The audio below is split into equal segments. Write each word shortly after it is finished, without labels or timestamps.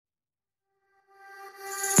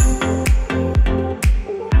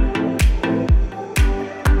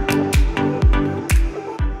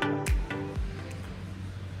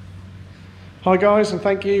Hi guys, and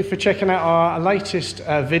thank you for checking out our latest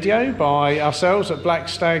video by ourselves at Black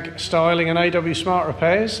Stag Styling and AW Smart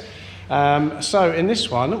Repairs. So in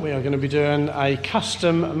this one we are going to be doing a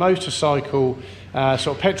custom motorcycle sort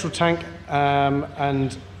of petrol tank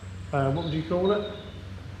and what would you call it?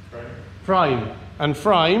 Frame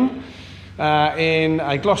in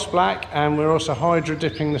a gloss black, and we're also hydro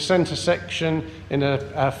dipping the centre section in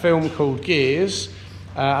a film called Gears.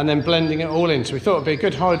 And then blending it all in. So we thought it'd be a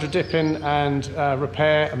good hydro dipping and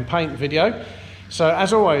repair and paint video. So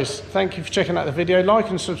as always, thank you for checking out the video. Like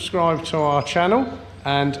and subscribe to our channel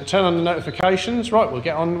and turn on the notifications. Right, we'll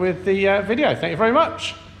get on with the video. Thank you very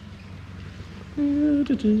much.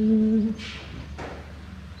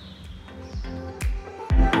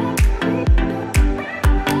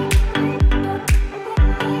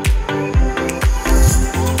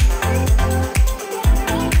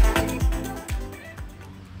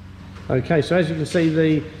 Okay, so as you can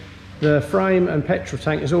see, the frame and petrol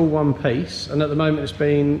tank is all one piece, and at the moment it's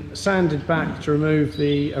been sanded back to remove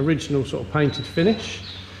the original sort of painted finish.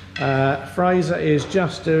 Fraser is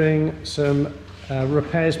just doing some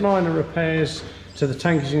repairs, minor repairs to the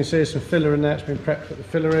tank. As you can see, there's some filler in there. It's been prepped, put the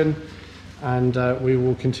filler in, and we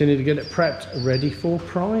will continue to get it prepped, ready for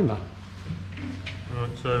primer. Right,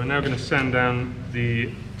 so we're now going to sand down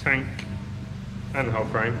the tank and the whole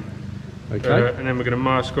frame. Okay. And then we're going to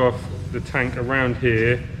mask off the tank around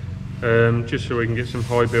here, just so we can get some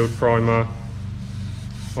high build primer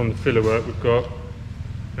on the filler work we've got.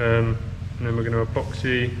 And then we're going to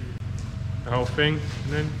epoxy the whole thing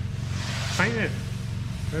and then paint it.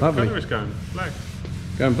 Where the colour is going? Black.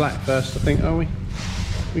 Going black first, I think, are we?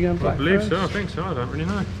 We going black? I believe first? so. I think so. I don't really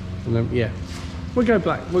know. And then, yeah, we'll go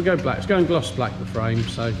black. We'll go black. It's going gloss black, the frame.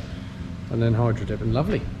 So, and then hydro dipping.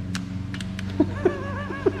 Lovely.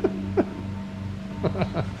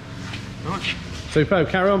 Nice. Superb.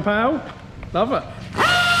 Carry on, pal. Love it.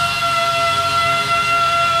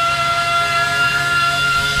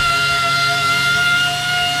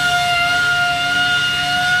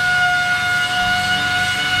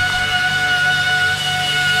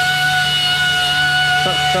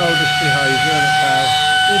 Such childish behaviour, isn't it, pal?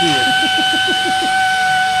 Idiot.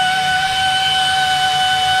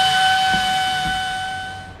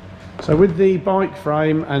 So with the bike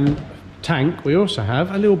frame and tank, we also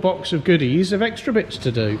have a little box of goodies of extra bits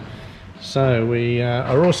to do. So we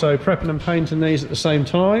are also prepping and painting these at the same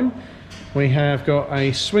time. We have got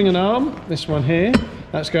a swinging arm, this one here,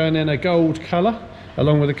 that's going in a gold colour,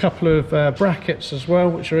 along with a couple of brackets as well,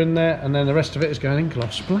 which are in there, and then the rest of it is going in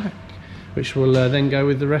gloss black, which will then go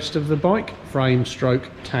with the rest of the bike frame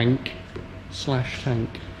stroke tank slash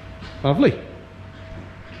tank. Lovely.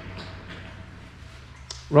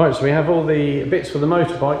 Right, so we have all the bits for the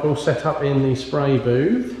motorbike all set up in the spray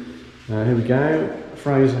booth. Here we go.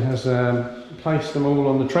 Fraser has placed them all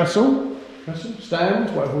on the trestle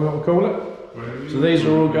stand, whatever we want to call it. So these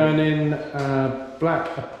are all going in black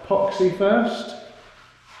epoxy first.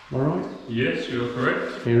 Am I right? Yes, you're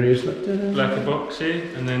correct. Here he is. Black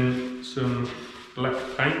epoxy and then some black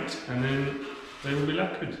paint, and then they will be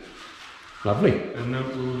lacquered. Lovely. And that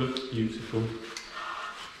will look beautiful.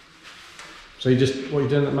 So you just, what are you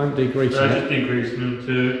doing at the moment? Degreasing it? Just degreasing them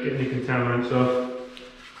to get any contaminants off.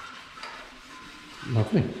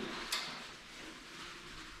 Lovely.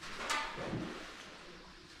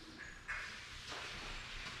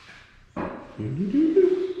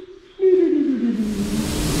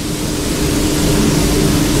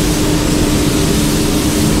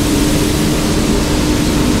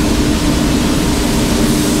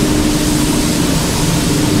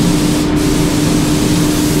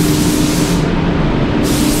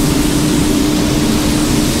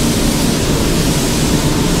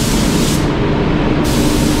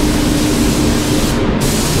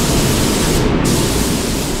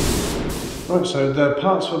 Right, so the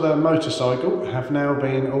parts for the motorcycle have now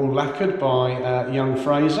been all lacquered by young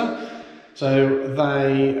Fraser. So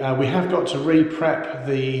we have got to re-prep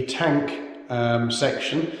the tank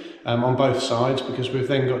section on both sides, because we've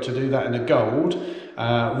then got to do that in a gold,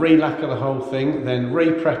 re-lacquer the whole thing, then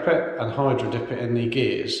re-prep it and hydro dip it in the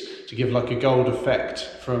gears to give like a gold effect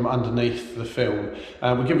from underneath the film.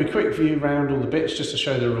 We'll give you a quick view around all the bits just to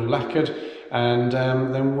show they're all lacquered, and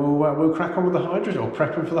then we'll crack on with the hydro, or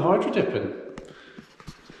prepping for the hydro dipping.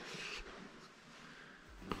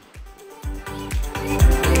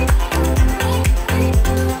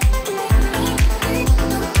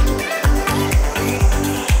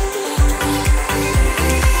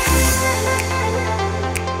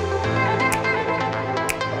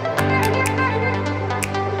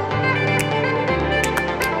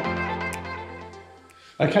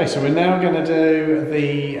 Okay, so we're now going to do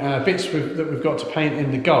the bits that we've got to paint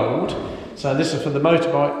in the gold. So this is for the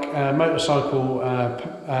motorcycle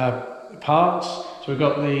parts. So we've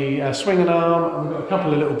got the swinging arm, and we've got a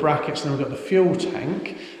couple of little brackets, and then we've got the fuel tank,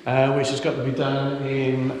 which has got to be done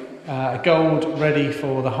in gold, ready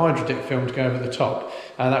for the hydro dip film to go over the top.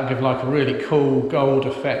 That will give like a really cool gold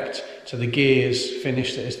effect to the gears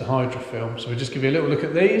finish that is the hydro film. So we'll just give you a little look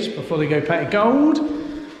at these before they go painted gold.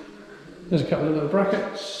 There's a couple of little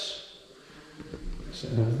brackets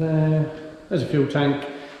sitting over there. There's a fuel tank.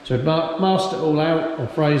 So we've masked it all out, or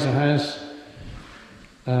Fraser has.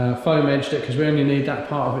 Foam edged it because we only need that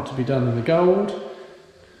part of it to be done in the gold.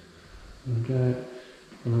 Okay.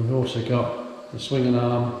 And we've also got the swinging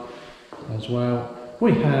arm as well.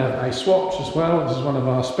 We have a swatch as well. This is one of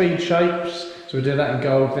our speed shapes. So we do that in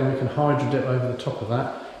gold, then we can hydro dip over the top of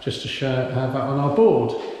that just to have that on our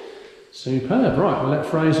board. Superb. Right, we'll let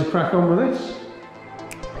Fraser crack on with this.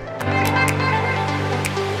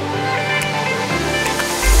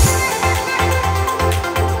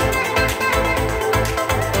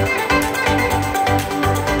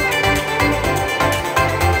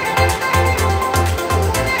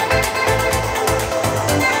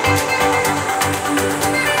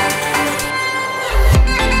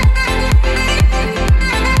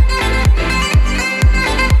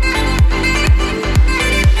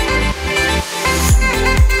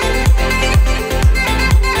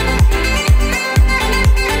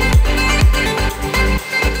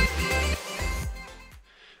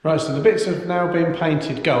 Right, so the bits have now been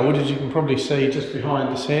painted gold, as you can probably see just behind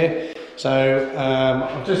us here. So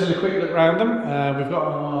I've just had a quick look around them. We've got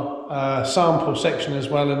our sample section as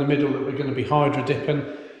well in the middle that we're going to be hydro dipping.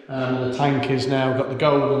 The tank is now got the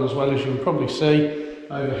gold on as well, as you can probably see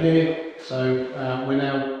over here. So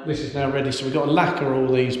this is now ready. So we've got to lacquer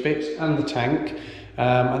all these bits and the tank,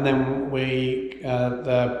 and then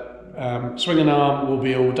the swinging arm will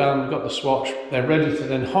be all done. We've got the swatch, they're ready to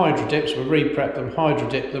then hydro dip, so we'll re-prep them, hydro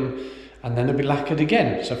dip them, and then they'll be lacquered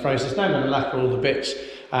again. So Fraser's now going to lacquer all the bits,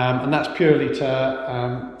 and that's purely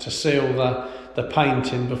to seal the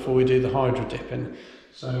painting before we do the hydro dipping.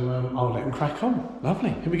 So I'll let him crack on.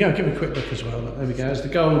 Lovely. Here we go, give a quick look as well. Look, there we go, there's the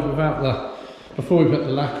gold before we put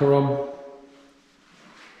the lacquer on.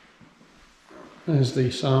 There's the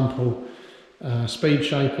sample speed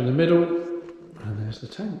shape in the middle, and there's the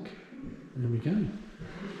tank. There we go.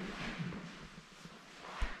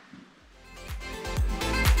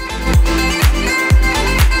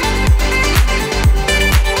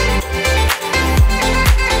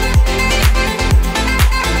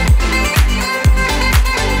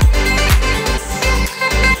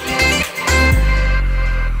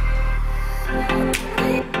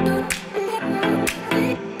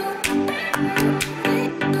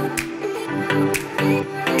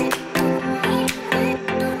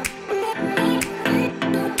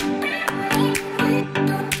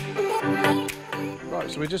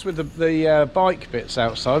 So we're just with the bike bits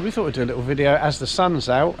outside. We thought we'd do a little video as the sun's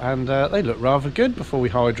out, and they look rather good before we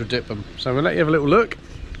hydro dip them. So we'll let you have a little look.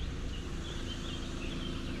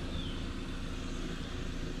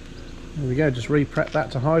 There we go, just re-prep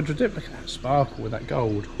that to hydro dip. Look at that sparkle with that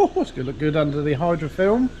gold. Oh, it's going to look good under the hydro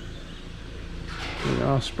film.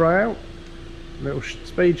 Our spray out, little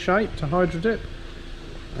speed shape to hydro dip,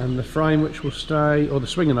 and the frame which will stay, or the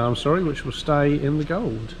swinging arm, sorry, which will stay in the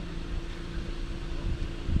gold.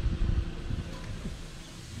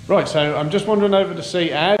 Right, so I'm just wandering over to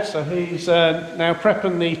see Ad. So he's now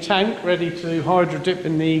prepping the tank, ready to hydro dip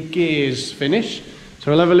in the gears finish.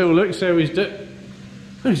 So we'll have a little look, see how he's doing.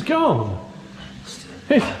 Oh, he's gone.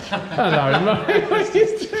 Hello, mate. I've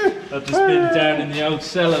just been down in the old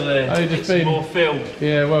cellar there. Oh, get some more film.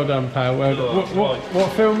 Yeah, well done, pal. Well done.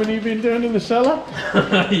 What filming have you been doing in the cellar?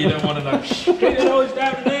 You don't want to know. Get the noise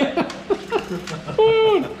down there.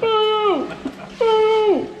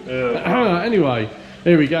 Anyway.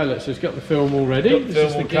 Here we go, let's just get the film all ready. This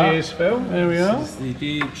is the gears film, there we are. This is the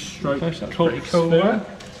gears stroke pretty cool film.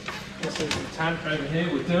 This is the tank over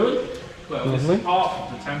here we're doing. Well, Lovely. This is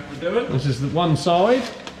half of the tank we're doing. This is the one side.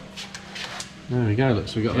 There we go, look,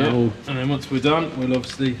 so we've got that all. And then once we're done, we'll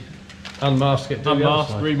obviously unmask it,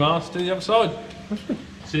 remask to the other side.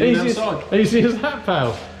 See you on the other side. Easy as that,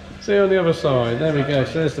 pal. See you on the other side, there we go.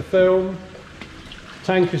 So there's the film.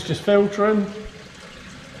 Tank is just filtering.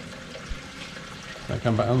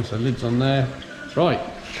 Come back on, so the lid's on there. Right.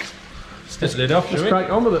 Let's lid off, just crack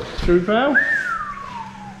on with it, true pal.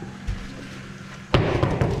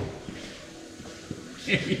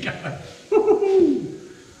 Here we go.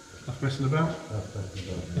 Stop messing about.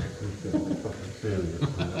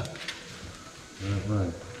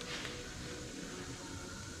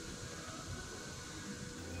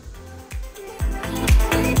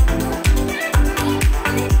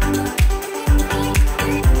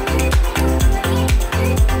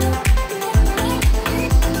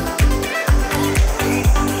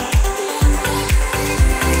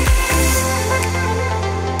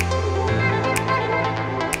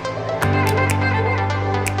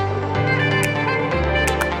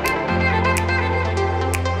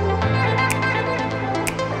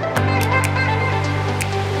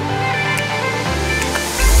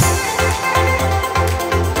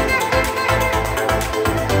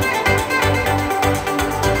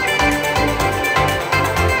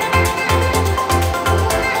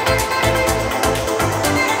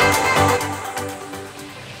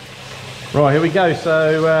 Right, here we go.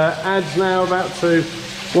 So Ad's now about to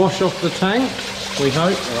wash off the tank, we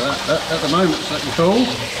hope. Well, at the moment it's looking cool.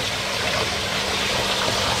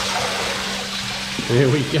 Here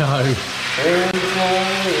we go.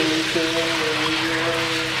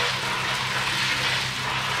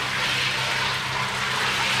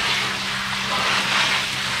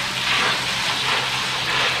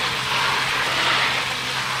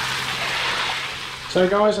 So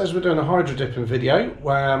guys, as we're doing a hydro dipping video,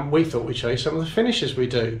 we thought we'd show you some of the finishes we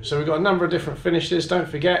do. So we've got a number of different finishes. Don't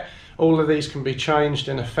forget, all of these can be changed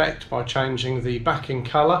in effect by changing the backing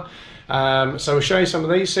colour. So we'll show you some of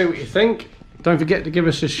these, see what you think. Don't forget to give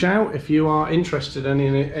us a shout if you are interested in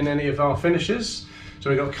any of our finishes.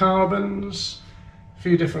 So we've got carbons, a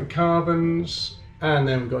few different carbons, and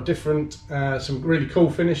then we've got different, some really cool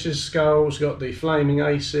finishes, skulls, got the flaming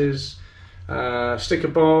aces, sticker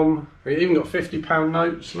bomb. We even got £50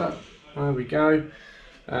 notes. Look, there we go.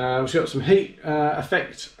 We've got some heat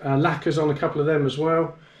effect lacquers on a couple of them as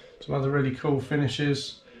well. Some other really cool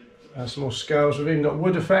finishes. Some more skulls. We've even got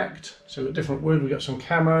wood effect. So we've got different wood. We've got some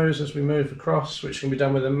camos as we move across, which can be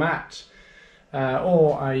done with a matte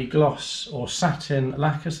or a gloss or satin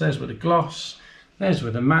lacquer. So there's with a gloss. There's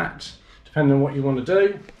with a matte, depending on what you want to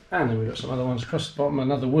do. And then we've got some other ones across the bottom.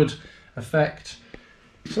 Another wood effect.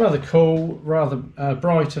 Some other cool, rather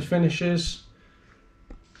brighter finishes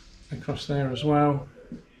across there as well.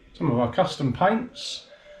 Some of our custom paints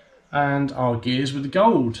and our gears with the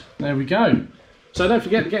gold. There we go. So don't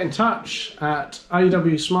forget to get in touch at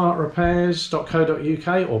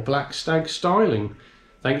awsmartrepairs.co.uk or Black Stag Styling.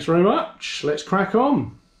 Thanks very much. Let's crack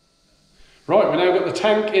on. Right, we've now got the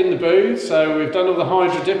tank in the booth. So we've done all the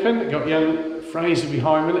hydro dipping. We've got young Fraser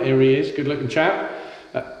behind me. Here he is, good looking chap.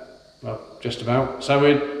 Well, just about. So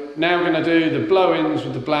we're now going to do the blow-ins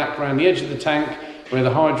with the black around the edge of the tank where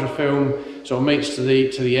the hydro film sort of meets to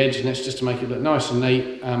the edge, and it's just to make it look nice and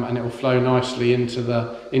neat, and it will flow nicely into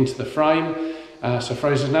the frame. So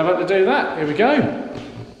Fraser's now about to do that. Here we go.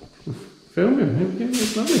 Film him. Here we go.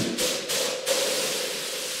 It's lovely.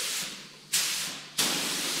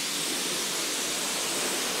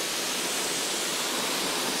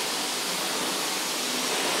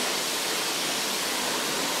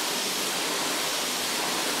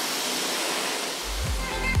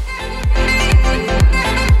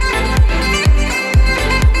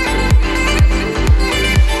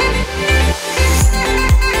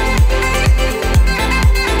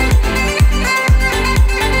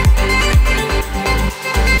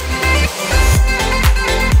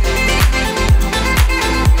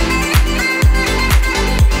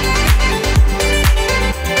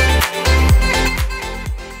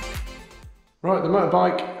 Right, the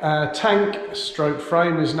motorbike tank stroke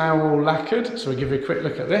frame is now all lacquered, so we'll give you a quick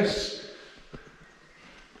look at this.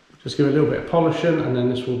 Just give it a little bit of polishing and then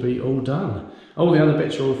this will be all done. All the other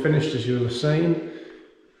bits are all finished, as you'll have seen.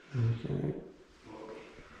 Okay.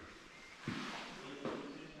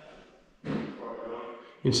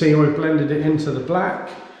 You can see we've blended it into the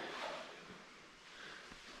black.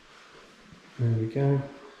 There we go.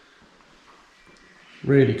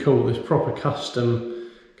 Really cool, this proper custom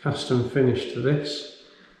finish to this.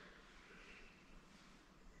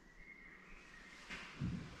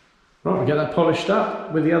 Right, we'll get that polished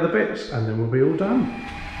up with the other bits and then we'll be all done.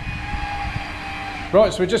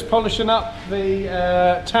 Right, so we're just polishing up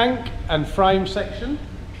the tank and frame section.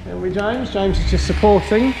 Here we James. James is just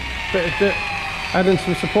supporting, adding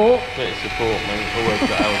some support. Bit of support, mate. Always got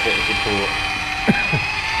to have a bit of support.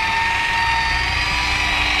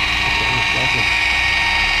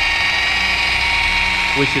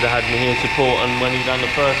 We should have had me here supporting when he done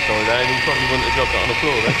the first side, and he probably wouldn't have dropped it on the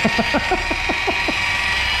floor then.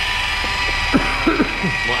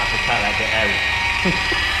 Might have to cut that bit out.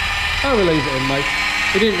 I will leave it in, mate.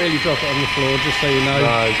 He didn't really drop it on the floor, just so you know.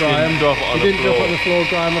 No, Graham. Didn't drop it on he the didn't floor. drop it on the floor,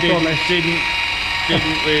 Graham, I promise. Didn't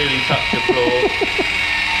really touch the floor.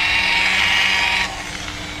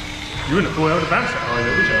 You wouldn't have thought I would have bounced that high,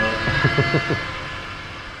 would you?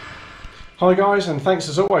 Hi guys, and thanks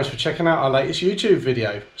as always for checking out our latest YouTube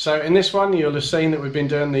video. So in this one you'll have seen that we've been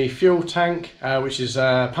doing the fuel tank, which is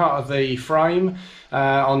part of the frame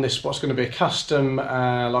on this what's going to be a custom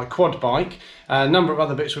like quad bike. A number of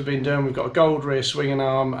other bits we've been doing. We've got a gold rear swinging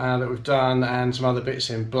arm that we've done, and some other bits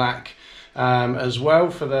in black as well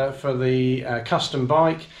for the custom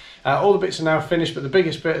bike. All the bits are now finished, but the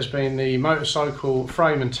biggest bit has been the motorcycle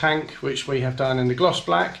frame and tank, which we have done in the gloss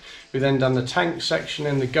black. We then done the tank section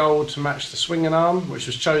in the gold to match the swinging arm, which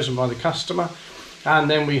was chosen by the customer, and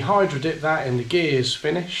then we hydro dipped that in the gears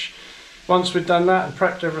finish. Once we'd done that and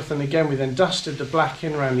prepped everything again, we then dusted the black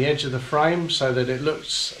in around the edge of the frame so that it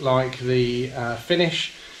looks like the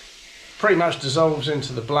finish. pretty much dissolves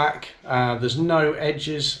into the black. There's no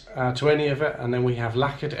edges to any of it, and then we have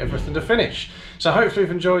lacquered everything to finish. So hopefully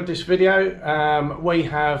you've enjoyed this video. We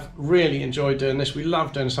have really enjoyed doing this. We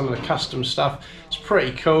love doing some of the custom stuff. It's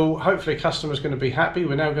pretty cool. Hopefully a customer's going to be happy.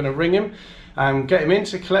 We're now going to ring him and get him in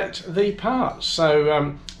to collect the parts.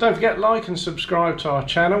 So don't forget, like and subscribe to our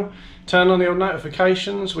channel. Turn on your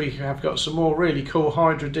notifications. We have got some more really cool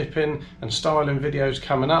hydro dipping and styling videos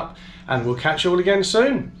coming up, and we'll catch you all again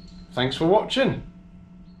soon. Thanks for watching.